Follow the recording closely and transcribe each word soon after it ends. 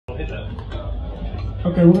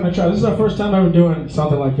Okay, we're gonna try. This is our first time ever doing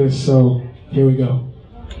something like this, so here we go.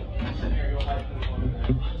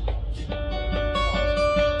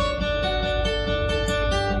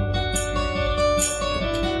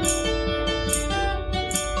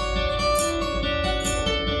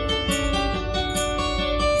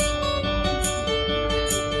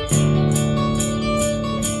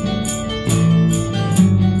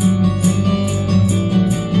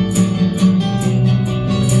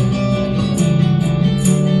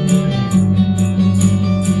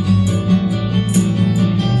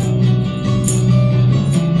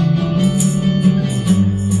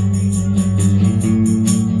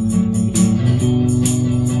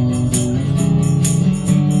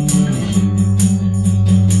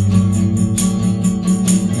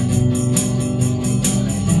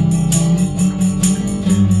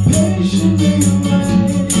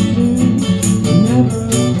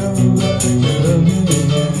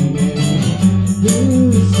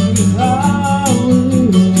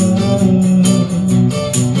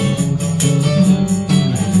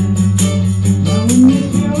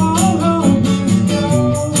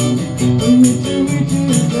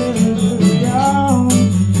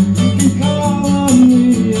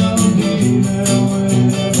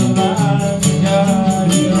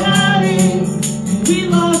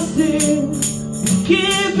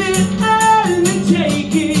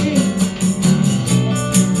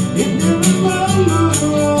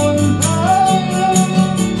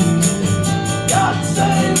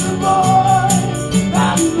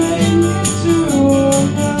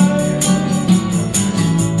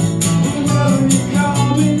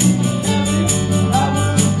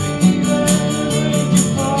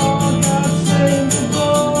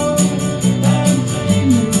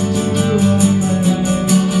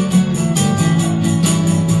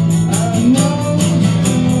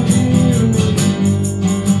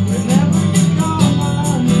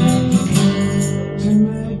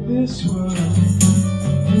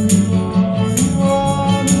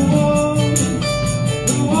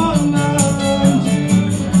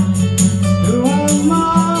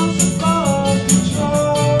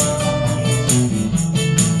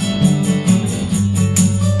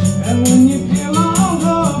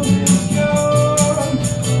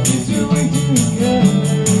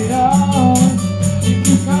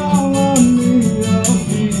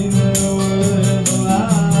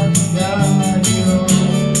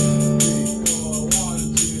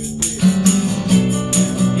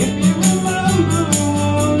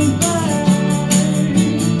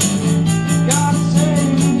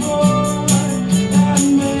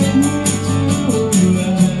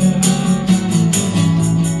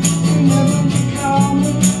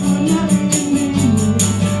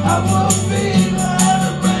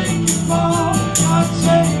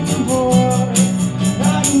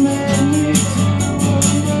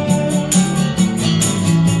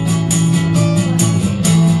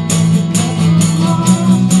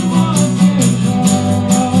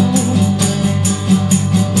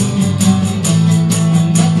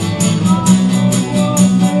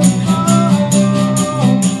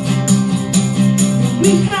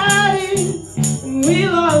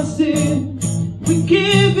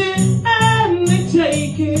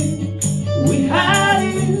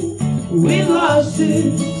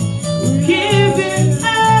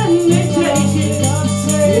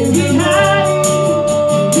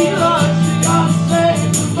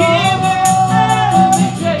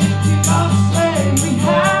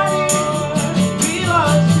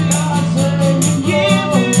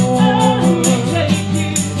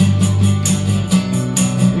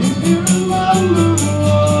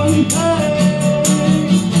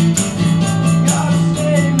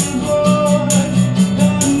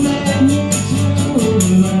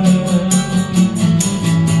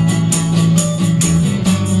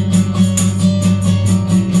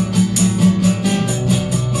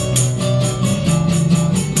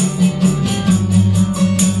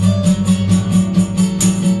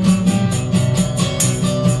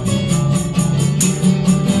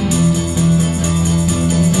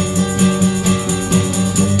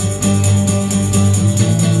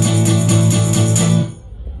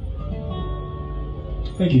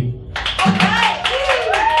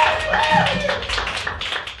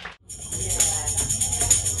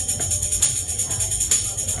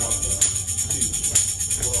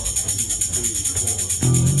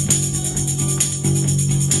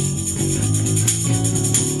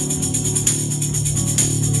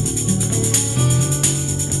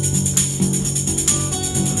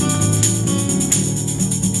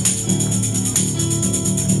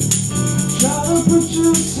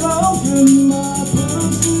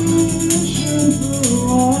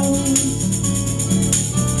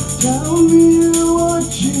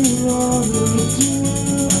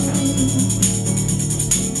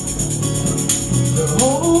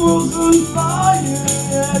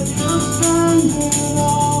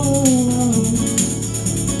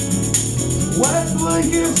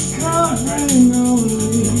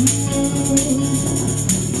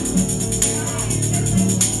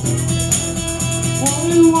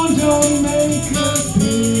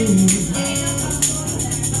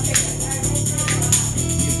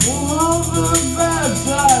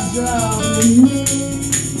 down in me.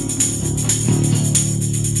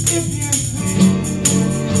 If you feel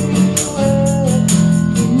it,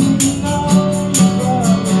 then you know you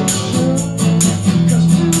probably should. 'Cause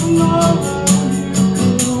tomorrow you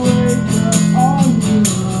could wake up on your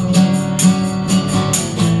own.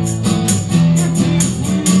 If you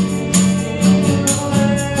feel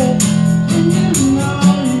it, then you know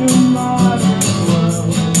you might as well.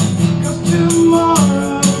 'Cause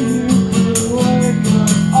tomorrow you could wake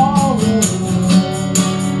up all alone.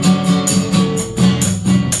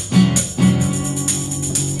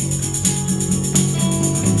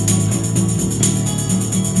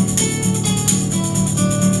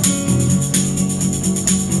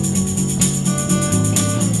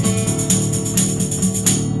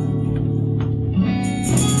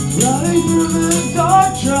 Running through the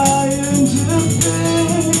dark, trying to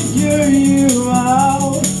figure you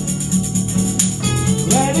out.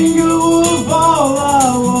 Letting go of all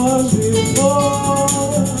I was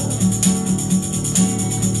before.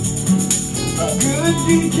 A good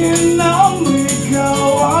deacon on me go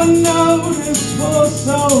unnoticed for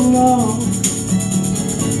so long.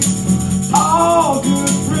 All good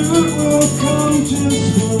fruit will come to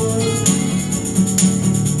spoil.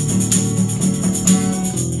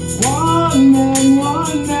 One and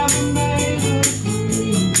one never made a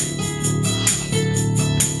three.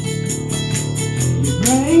 You're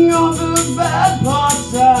playing all the bad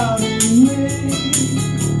parts out of me.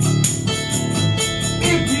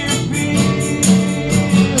 If you feel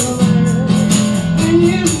it, then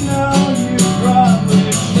you know you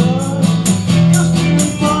probably should. 'Cause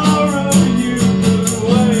tomorrow you could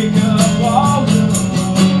wake up all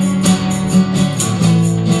alone.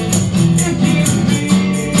 If you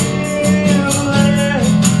feel it,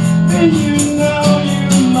 then you know you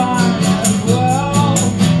might as well.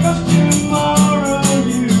 'Cause tomorrow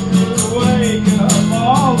you could wake up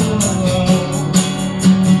all alone.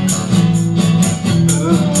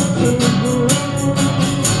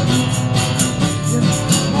 Just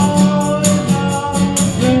point out a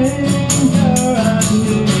finger at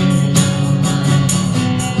me.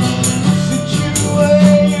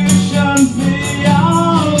 Situations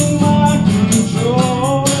beyond my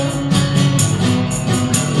control.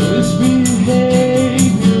 This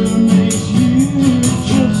behavior makes you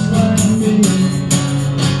just like me.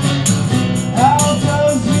 How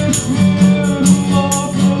does it feel to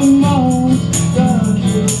walk amongst the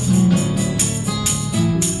guilty?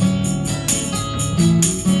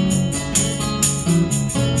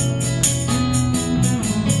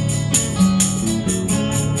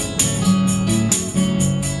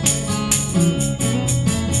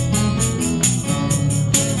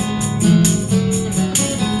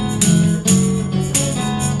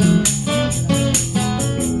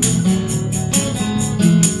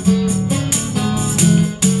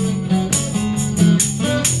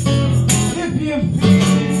 If you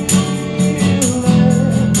feel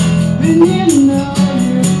it, then you know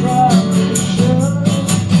you probably should.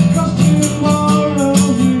 'Cause tomorrow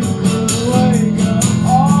you could wake up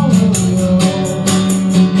all alone.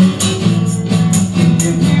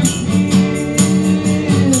 If you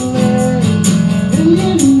feel it, then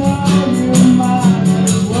you know you might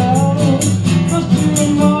as well. 'Cause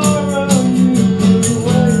tomorrow you could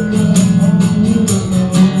wake up all alone.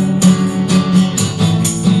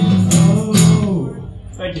 Oh,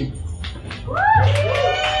 thank you.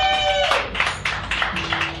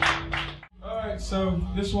 Alright, so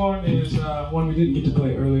this one is one we didn't get to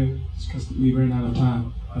play earlier. It's because we ran out of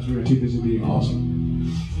time. Because we were too busy being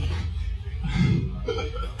awesome.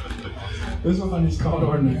 This one is called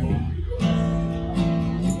Ordinary.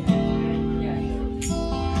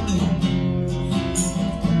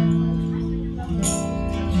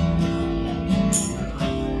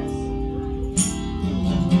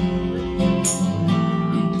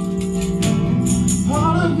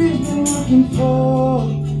 Part of you's been looking for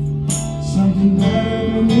something better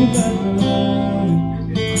than you've ever had.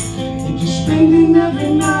 And you're spending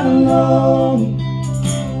every night alone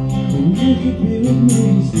when you could be with me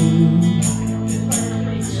instead.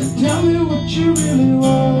 So tell me what you really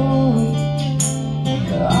want.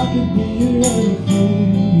 I could be your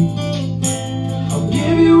everything. I'll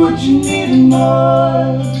give you what you need and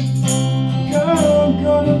more. Girl, I'm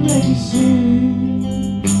gonna make you see.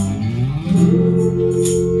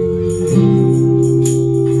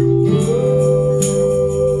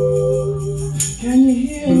 Can you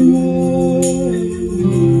hear me?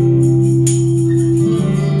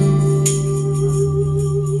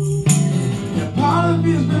 Now part of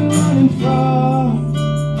you's been running from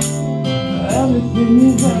everything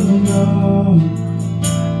you've ever known,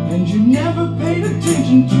 and you never paid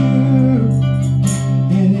attention to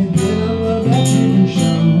any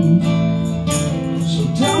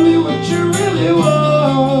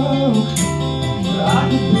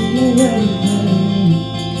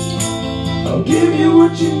I'll give you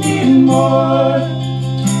what you need and more.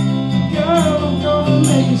 Girl, I'm gonna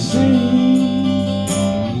make you sing.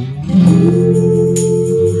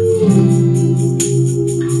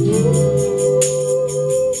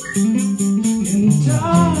 In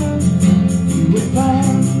time, you will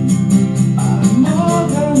find I'm more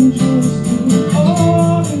than just an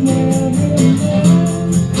ordinary man.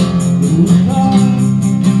 You will find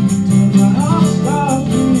till my heart stops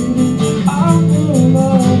beating, I will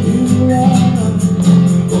love you right.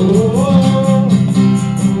 Oh,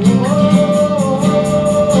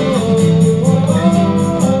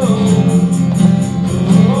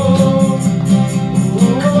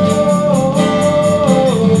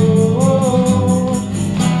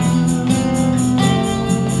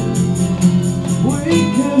 we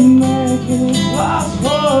can make it last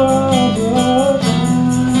forever.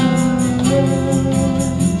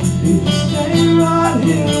 If you stay right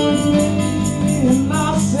here with me, and I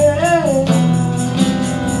say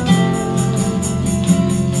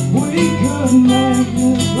we could make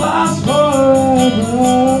it last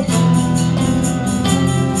forever.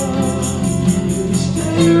 If you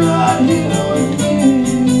stay right here with me.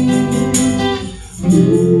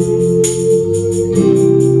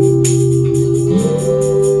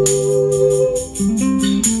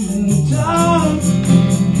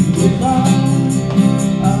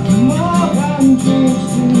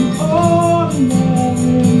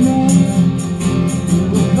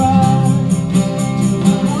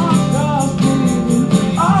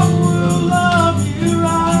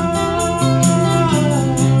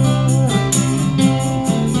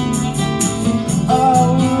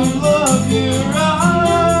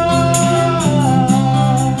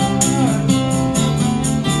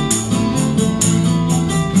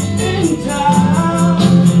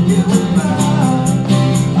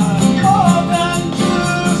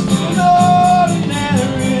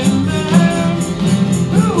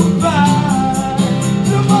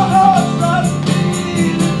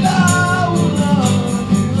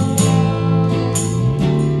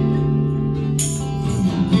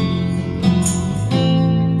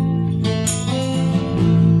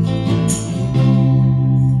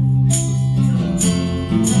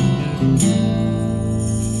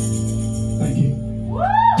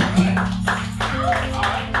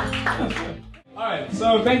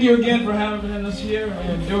 So thank you again for having us here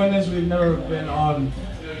and doing this. We've never been on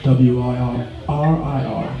WIRIR,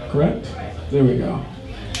 correct? There we go.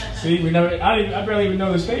 See, I barely even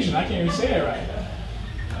know the station. I can't even say it right.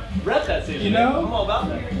 Rep that station. You know? I'm all about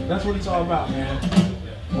that. That's what it's all about, man.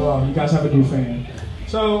 Well, you guys have a new fan.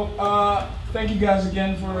 So, thank you guys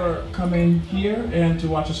again for coming here and to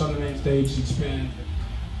watch us on the main stage. It's been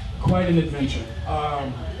quite an adventure.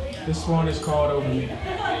 This one is called Over Me.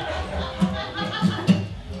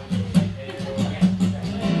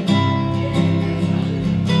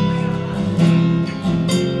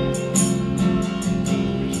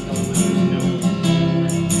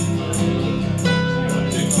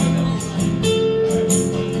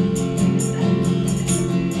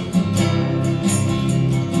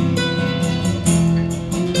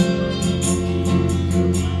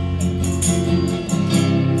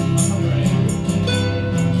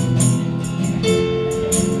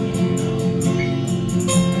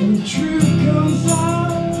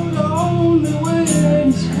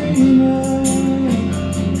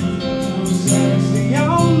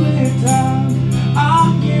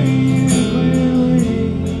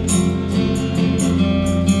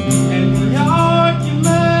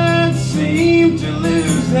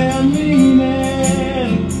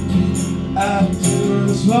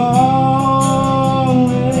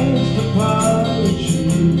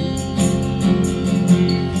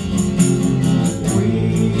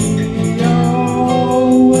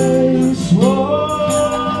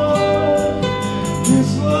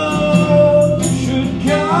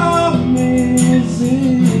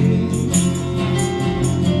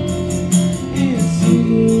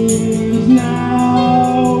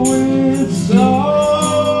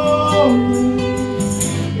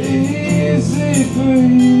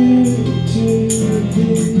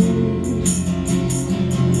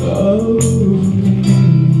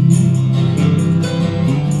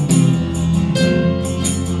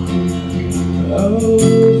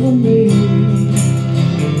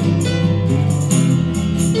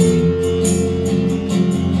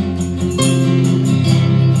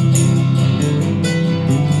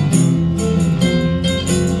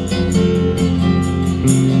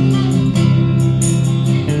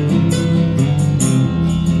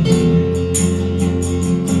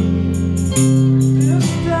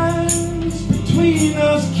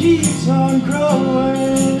 keeps on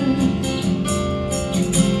growing.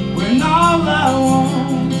 When all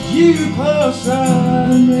you closer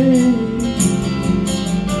to me.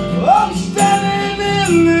 I'm standing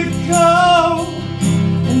in the cold,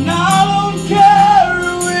 and I don't care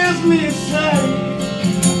who hears me say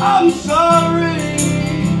I'm sorry.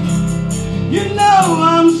 You know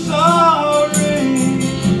I'm sorry.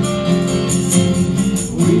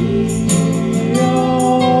 We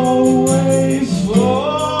always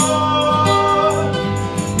thought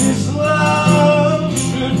this love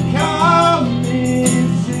should come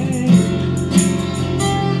easy.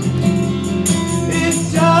 It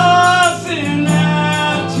doesn't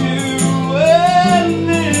have to end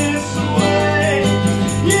this way.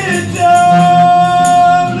 You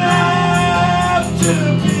don't have to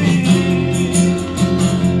be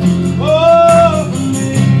over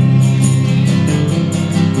me.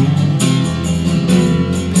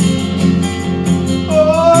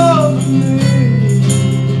 Over me.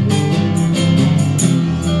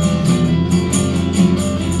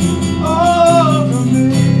 Over me.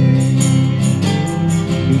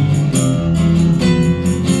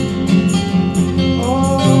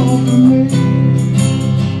 Over me.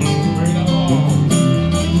 Bring it on.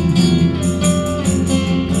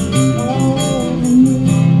 Over me.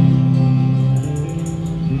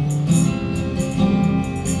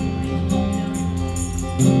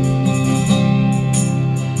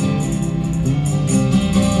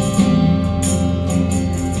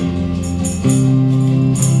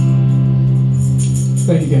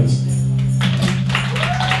 Thank you guys.